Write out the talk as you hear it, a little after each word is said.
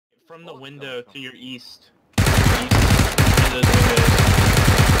from the window to your east. Those windows.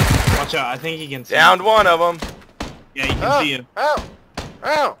 Watch out, I think he can see Downed you. one of them. Yeah, you can see him. Ow!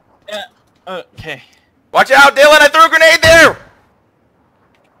 Ow! Yeah. Okay. Watch out, Dylan! I threw a grenade there!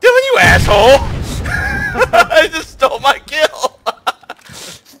 Dylan, you asshole! I just stole my kill!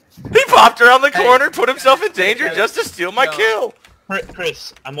 He popped around the corner, put himself in danger just to steal my kill!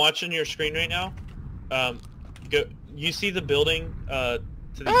 Chris, I'm watching your screen right now. Go. You see the building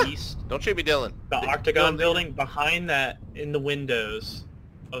to the east? Don't shoot me, Dylan. The octagon building behind that, in the windows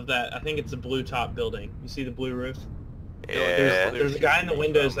of that. I think it's the blue top building. You see the blue roof? Yeah. There's a guy in the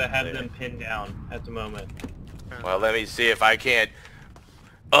windows that have them pinned down at the moment. Well, let me see if I can't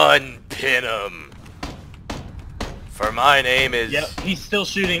unpin him. For my name is... Yep, he's still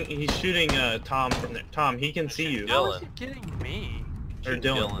shooting. He's shooting Tom from there. Tom, he can see you. How is he getting me? Or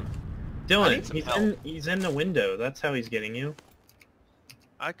Dylan. Dylan, he's in the window. That's how he's getting you.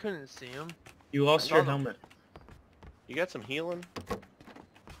 I couldn't see him. You lost your helmet. You got some healing?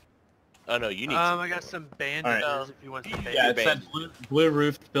 Oh no, you need I got some bandages if you want some bandages. Yeah, it's that blue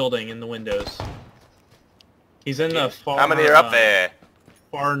roofed building in the windows. He's in the far... How many are up there?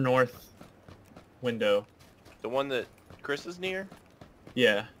 Far north window. the one that Chris is near?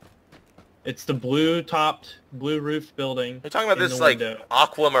 Yeah. It's the blue topped, blue roofed building. You're talking about this like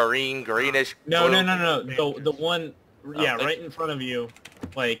aquamarine greenish No, blue? no. The one, yeah, right in front of you,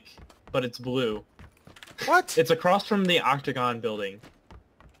 like, but it's blue. What? It's across from the octagon building.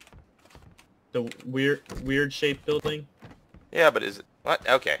 The weird shaped building. Yeah, but is it what?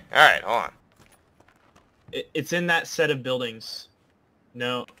 Okay, all right, hold on. It's in that set of buildings.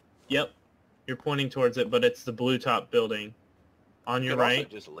 No. Yep. You're pointing towards it, but it's the blue top building. On your right.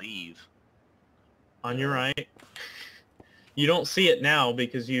 Just leave. On your right. You don't see it now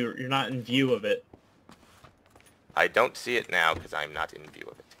because you're not in view of it. I don't see it now because I'm not in view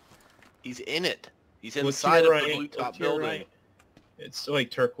of it. He's in it. He's inside of the blue top building. Right. It's like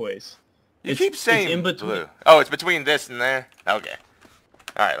turquoise. You keep saying in between. blue. Oh, it's between this and there? Okay.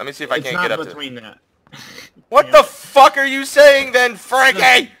 Alright, let me see if I can't get up to... It's not between that. What the fuck are you saying then,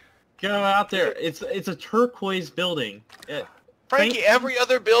 Frankie? Go out there. It's a turquoise building. Frankie, every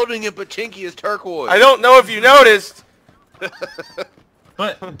other building in Pachinki is turquoise. I don't know if you noticed.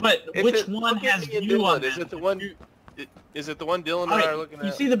 But which one has view on it? Is it the one? Is it the one Dylan and I are looking at?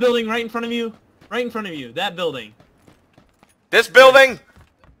 You see the building right in front of you? Right in front of you. That building. This building?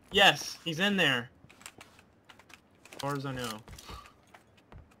 Yes, he's in there. As far as I know.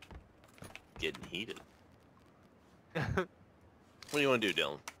 Getting heated. What do you want to do,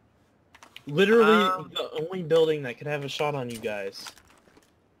 Dylan? Literally the only building that could have a shot on you guys.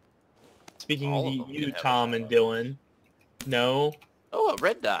 Speaking to you, Tom and Dylan. No. Oh, a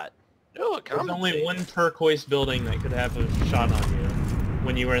red dot. Oh, a There's only one turquoise building that could have a shot on you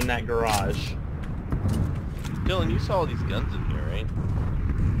when you were in that garage. Dylan, you saw all these guns in here, right?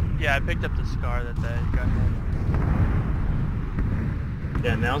 Yeah, I picked up the scar that they got.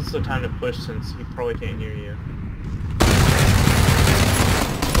 Yeah, now's the time to push since he probably can't hear you.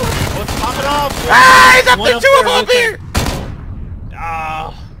 Let's pop it off! Ah, he's up there, two of them up here!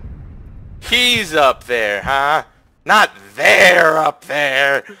 Ah. He's up there, huh? Not there up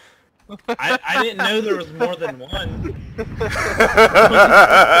there! I didn't know there was more than one.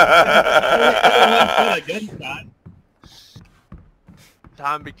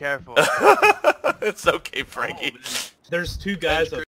 Tom, be careful. It's okay, Frankie. There's two guys up